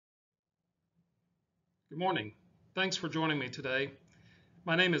Good morning. Thanks for joining me today.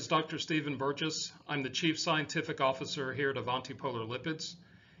 My name is Dr. Stephen Burgess. I'm the Chief Scientific Officer here at Avanti Polar Lipids.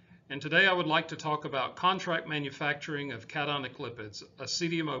 And today I would like to talk about contract manufacturing of cationic lipids, a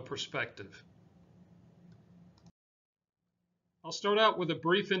CDMO perspective. I'll start out with a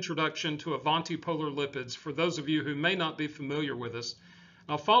brief introduction to Avanti Polar Lipids for those of you who may not be familiar with us.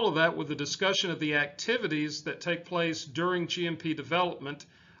 I'll follow that with a discussion of the activities that take place during GMP development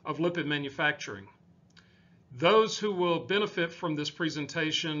of lipid manufacturing. Those who will benefit from this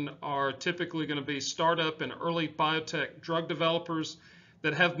presentation are typically going to be startup and early biotech drug developers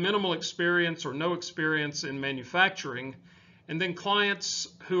that have minimal experience or no experience in manufacturing, and then clients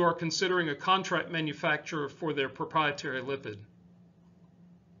who are considering a contract manufacturer for their proprietary lipid.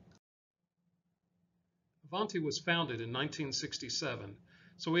 Avanti was founded in 1967,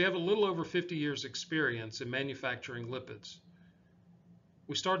 so we have a little over 50 years experience in manufacturing lipids.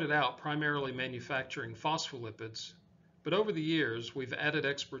 We started out primarily manufacturing phospholipids, but over the years we've added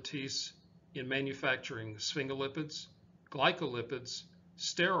expertise in manufacturing sphingolipids, glycolipids,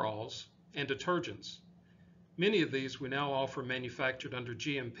 sterols, and detergents. Many of these we now offer manufactured under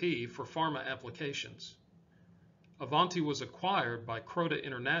GMP for pharma applications. Avanti was acquired by Croda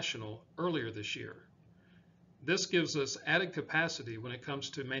International earlier this year. This gives us added capacity when it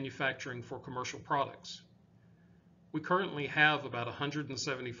comes to manufacturing for commercial products. We currently have about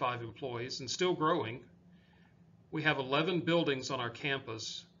 175 employees and still growing. We have 11 buildings on our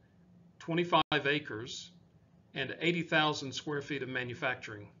campus, 25 acres, and 80,000 square feet of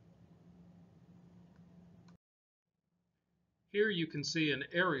manufacturing. Here you can see an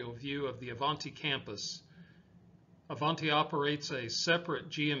aerial view of the Avanti campus. Avanti operates a separate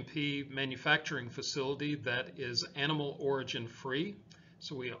GMP manufacturing facility that is animal origin free.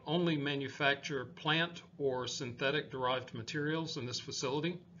 So we only manufacture plant or synthetic derived materials in this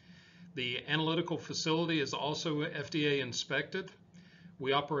facility. The analytical facility is also FDA inspected.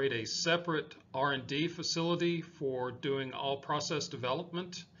 We operate a separate R&D facility for doing all process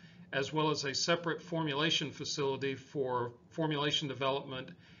development, as well as a separate formulation facility for formulation development,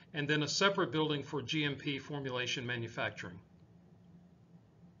 and then a separate building for GMP formulation manufacturing.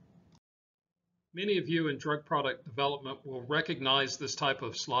 Many of you in drug product development will recognize this type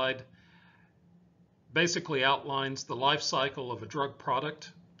of slide. Basically outlines the life cycle of a drug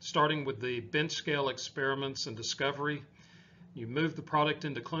product, starting with the bench scale experiments and discovery. You move the product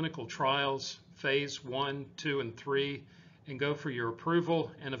into clinical trials, phase 1, 2, and 3, and go for your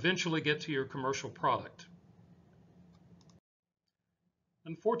approval and eventually get to your commercial product.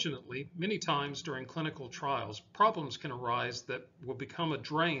 Unfortunately, many times during clinical trials, problems can arise that will become a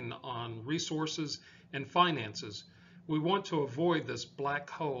drain on resources and finances. We want to avoid this black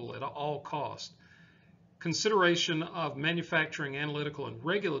hole at all costs. Consideration of manufacturing, analytical, and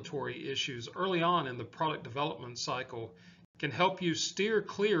regulatory issues early on in the product development cycle can help you steer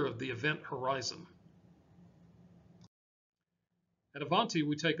clear of the event horizon. At Avanti,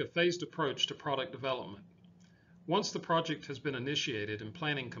 we take a phased approach to product development. Once the project has been initiated and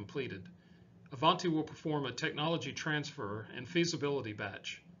planning completed, Avanti will perform a technology transfer and feasibility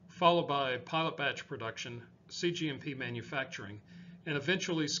batch, followed by pilot batch production, cGMP manufacturing, and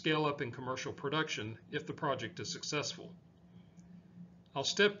eventually scale up in commercial production if the project is successful. I'll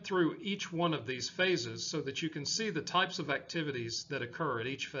step through each one of these phases so that you can see the types of activities that occur at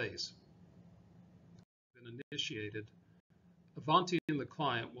each phase. When initiated, Avanti and the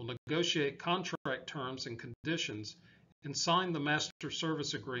client will negotiate contract terms and conditions and sign the master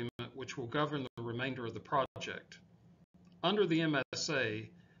service agreement, which will govern the remainder of the project. Under the MSA,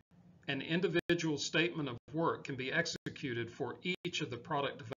 an individual statement of work can be executed for each of the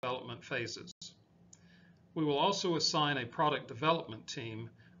product development phases. We will also assign a product development team,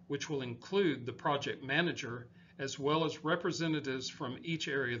 which will include the project manager as well as representatives from each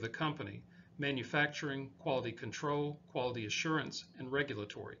area of the company: manufacturing, quality control, quality assurance, and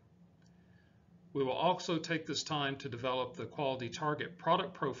regulatory. We will also take this time to develop the quality target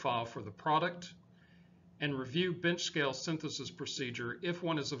product profile for the product and review bench scale synthesis procedure if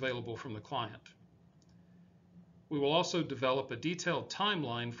one is available from the client. We will also develop a detailed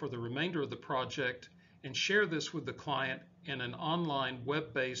timeline for the remainder of the project and share this with the client in an online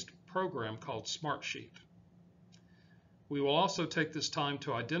web-based program called Smartsheet. We will also take this time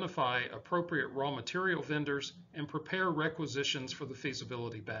to identify appropriate raw material vendors and prepare requisitions for the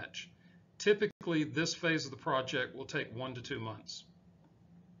feasibility batch. Typically, this phase of the project will take 1 to 2 months.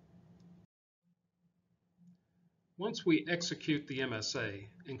 Once we execute the MSA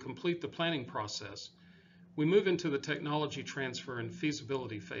and complete the planning process, we move into the technology transfer and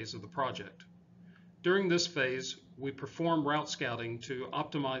feasibility phase of the project. During this phase, we perform route scouting to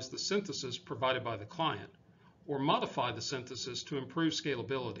optimize the synthesis provided by the client or modify the synthesis to improve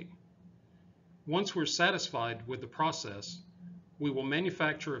scalability. Once we're satisfied with the process, we will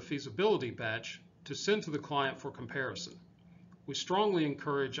manufacture a feasibility batch to send to the client for comparison. We strongly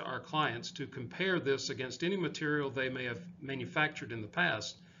encourage our clients to compare this against any material they may have manufactured in the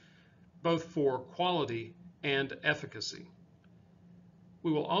past, both for quality and efficacy.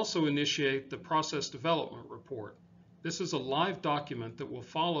 We will also initiate the process development report. This is a live document that will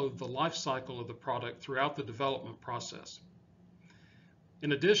follow the life cycle of the product throughout the development process.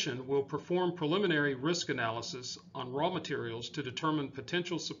 In addition, we'll perform preliminary risk analysis on raw materials to determine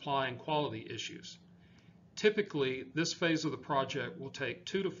potential supply and quality issues. Typically, this phase of the project will take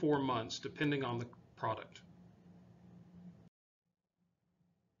 2 to 4 months depending on the product.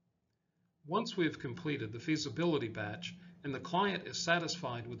 Once we have completed the feasibility batch and the client is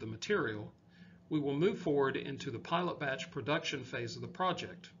satisfied with the material, we will move forward into the pilot batch production phase of the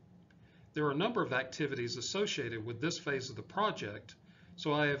project. There are a number of activities associated with this phase of the project,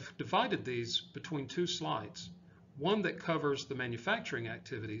 so I have divided these between 2 slides, one that covers the manufacturing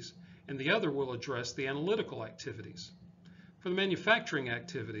activities and the other will address the analytical activities. For the manufacturing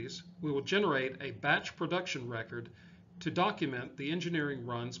activities, we will generate a batch production record to document the engineering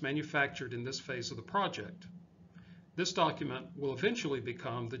runs manufactured in this phase of the project. This document will eventually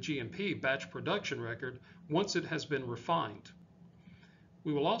become the GMP batch production record once it has been refined.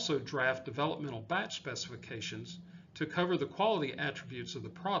 We will also draft developmental batch specifications to cover the quality attributes of the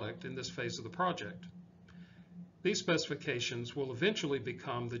product in this phase of the project. These specifications will eventually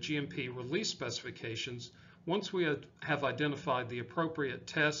become the GMP release specifications once we have identified the appropriate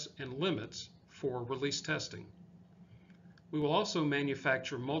tests and limits for release testing. We will also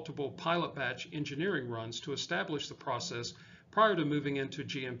manufacture multiple pilot batch engineering runs to establish the process prior to moving into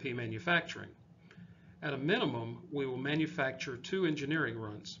GMP manufacturing. At a minimum, we will manufacture 2 engineering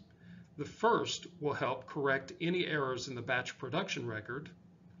runs. The first will help correct any errors in the batch production record,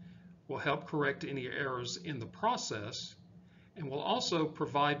 will help correct any errors in the process, and will also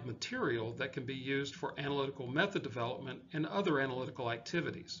provide material that can be used for analytical method development and other analytical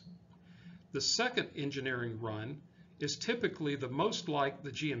activities. The second engineering run is typically the most like the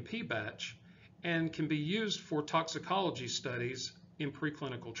GMP batch and can be used for toxicology studies in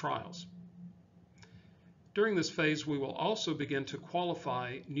preclinical trials. During this phase, we will also begin to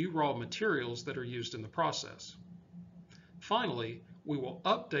qualify new raw materials that are used in the process. Finally, we will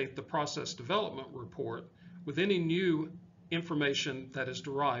update the process development report with any new information that is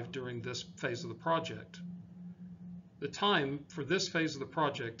derived during this phase of the project. The time for this phase of the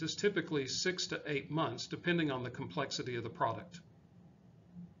project is typically 6 to 8 months, depending on the complexity of the product.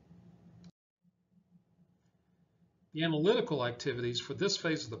 The analytical activities for this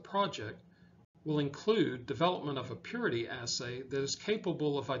phase of the project will include development of a purity assay that is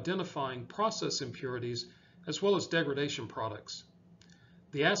capable of identifying process impurities as well as degradation products.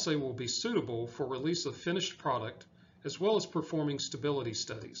 The assay will be suitable for release of finished product as well as performing stability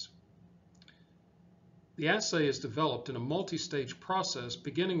studies. The assay is developed in a multi-stage process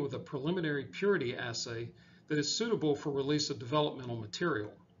beginning with a preliminary purity assay that is suitable for release of developmental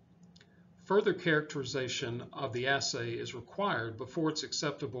material. Further characterization of the assay is required before it's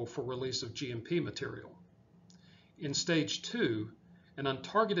acceptable for release of GMP material. In stage 2, an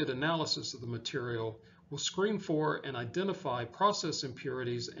untargeted analysis of the material will screen for and identify process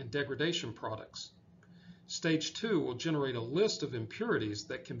impurities and degradation products. Stage 2 will generate a list of impurities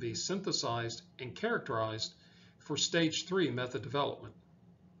that can be synthesized and characterized for stage 3 method development.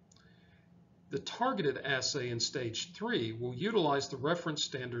 The targeted assay in stage 3 will utilize the reference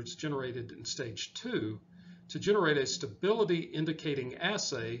standards generated in stage 2 to generate a stability indicating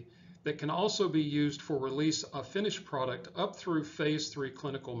assay that can also be used for release of finished product up through phase 3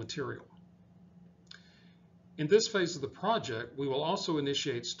 clinical material. In this phase of the project, we will also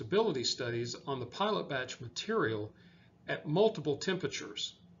initiate stability studies on the pilot batch material at multiple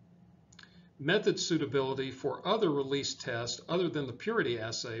temperatures. Method suitability for other release tests other than the purity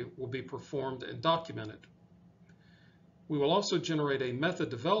assay will be performed and documented. We will also generate a method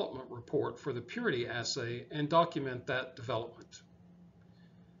development report for the purity assay and document that development.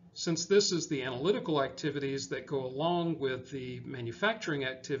 Since this is the analytical activities that go along with the manufacturing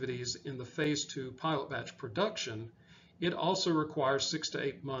activities in the phase 2 pilot batch production, it also requires 6 to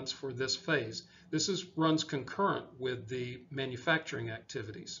 8 months for this phase. This runs concurrent with the manufacturing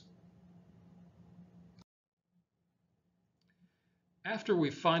activities. After we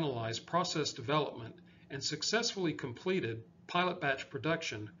finalize process development and successfully completed pilot batch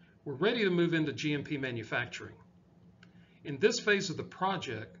production, we're ready to move into GMP manufacturing. In this phase of the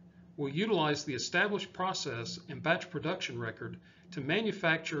project, will utilize the established process and batch production record to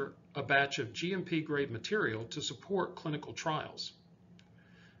manufacture a batch of GMP-grade material to support clinical trials.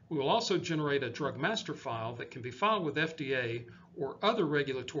 We will also generate a drug master file that can be filed with FDA or other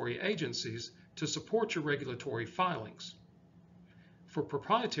regulatory agencies to support your regulatory filings. For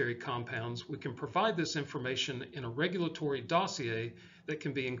proprietary compounds, we can provide this information in a regulatory dossier that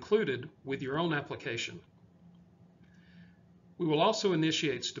can be included with your own application. We will also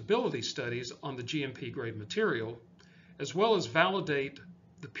initiate stability studies on the GMP-grade material, as well as validate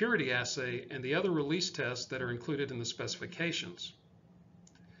the purity assay and the other release tests that are included in the specifications.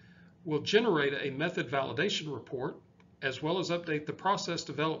 We'll generate a method validation report, as well as update the process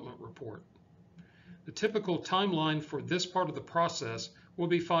development report. The typical timeline for this part of the process will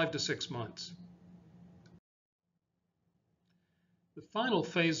be 5 to 6 months. The final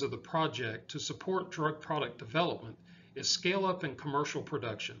phase of the project to support drug product development is scale-up and commercial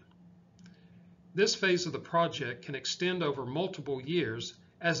production. This phase of the project can extend over multiple years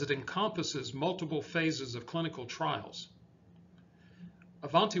as it encompasses multiple phases of clinical trials.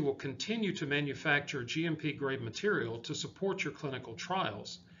 Avanti will continue to manufacture GMP-grade material to support your clinical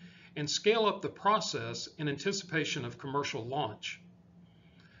trials and scale up the process in anticipation of commercial launch.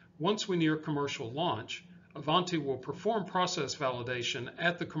 Once we near commercial launch, Avanti will perform process validation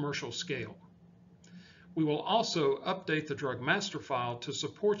at the commercial scale. We will also update the drug master file to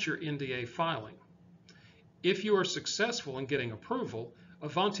support your NDA filing. If you are successful in getting approval,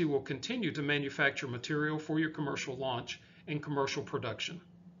 Avanti will continue to manufacture material for your commercial launch and commercial production.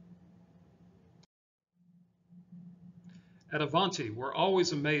 At Avanti, we're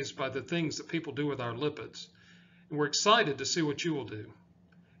always amazed by the things that people do with our lipids, and we're excited to see what you will do.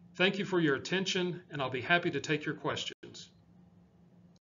 Thank you for your attention, and I'll be happy to take your questions.